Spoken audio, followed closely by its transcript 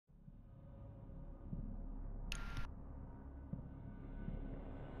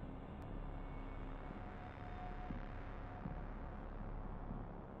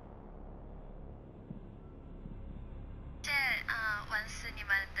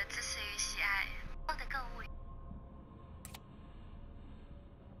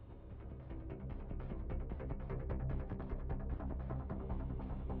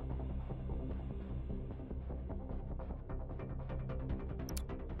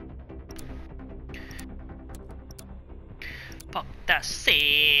Fuck that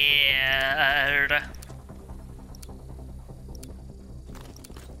shit.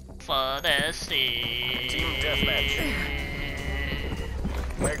 For the shit. Team deathmatch.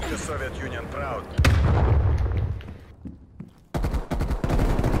 Make the Soviet Union proud.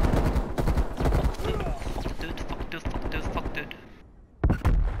 Fuck dude.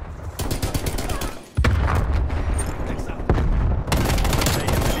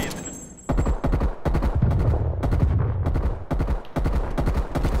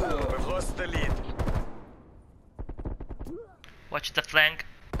 We've lost the lead. Watch the flank.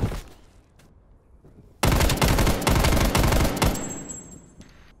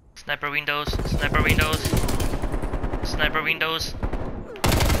 Sniper windows.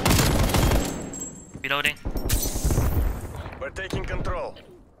 Reloading. We're taking control.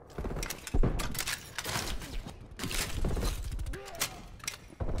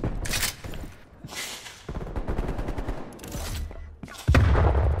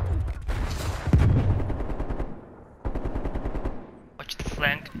 Watch the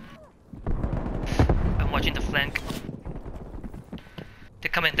flank. I'm watching the flank.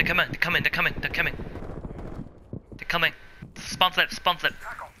 They're coming. Spawn flip.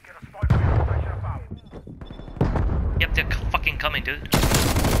 Yep, they're fucking coming, dude.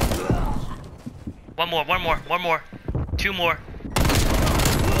 One more. 2 more.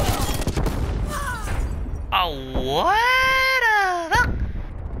 Oh, what the fuck?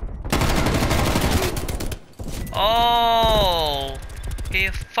 Oh, he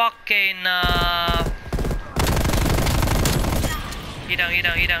fucking he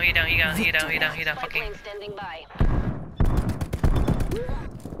down, fucking. Standing by.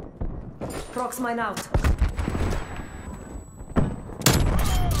 Prox mine out.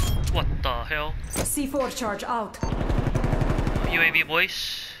 What the hell? C4 charge out. UAV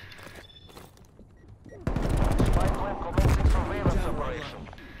boys.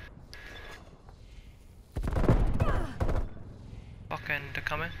 Fucking, they're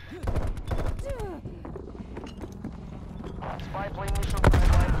coming. Spy plane mission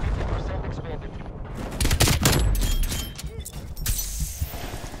timeline 50% expanded.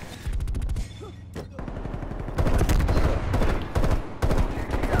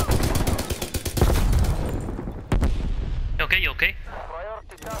 You okay?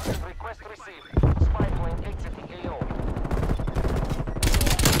 Priority task request received. Spy plane exiting AO.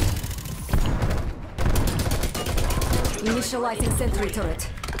 Initializing sentry turret.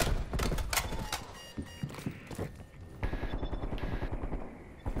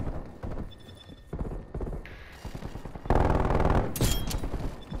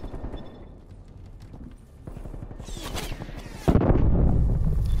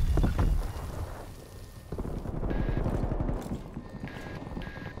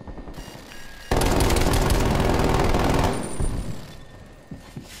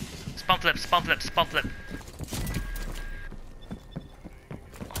 Spawn flip.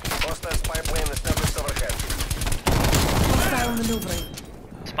 Hostile spy plane established overhead. Hostile maneuvering.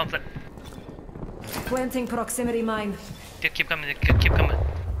 Spawn flip. Planting proximity mine. They keep coming.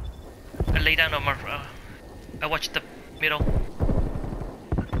 I lay down on my. I watch the middle.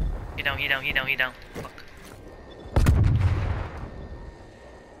 He down. Fuck.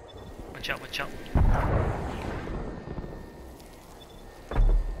 Watch out.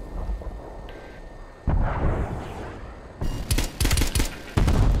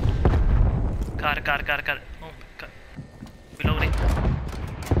 Got it. Oh my god. Reloading.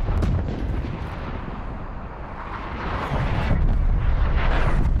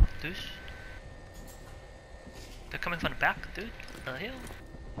 Dude. They're coming from the back, dude. What the hell?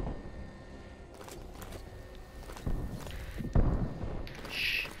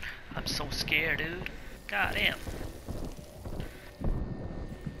 Shh. I'm so scared, dude. God damn.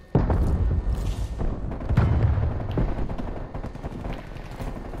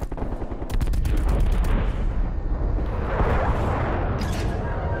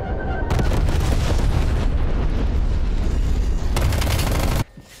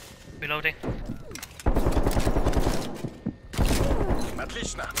 Reloading.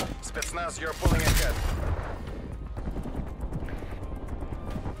 Отлично. Спецназ, you're pulling ahead.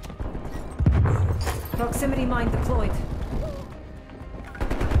 Proximity mine deployed.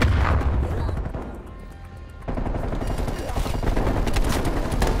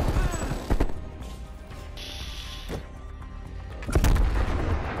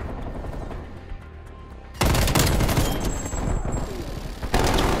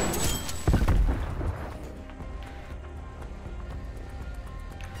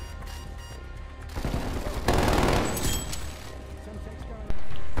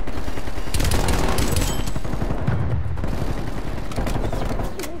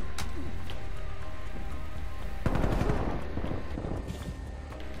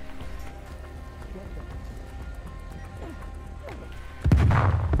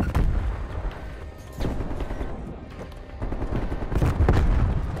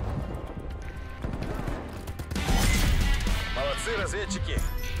 Разведчики.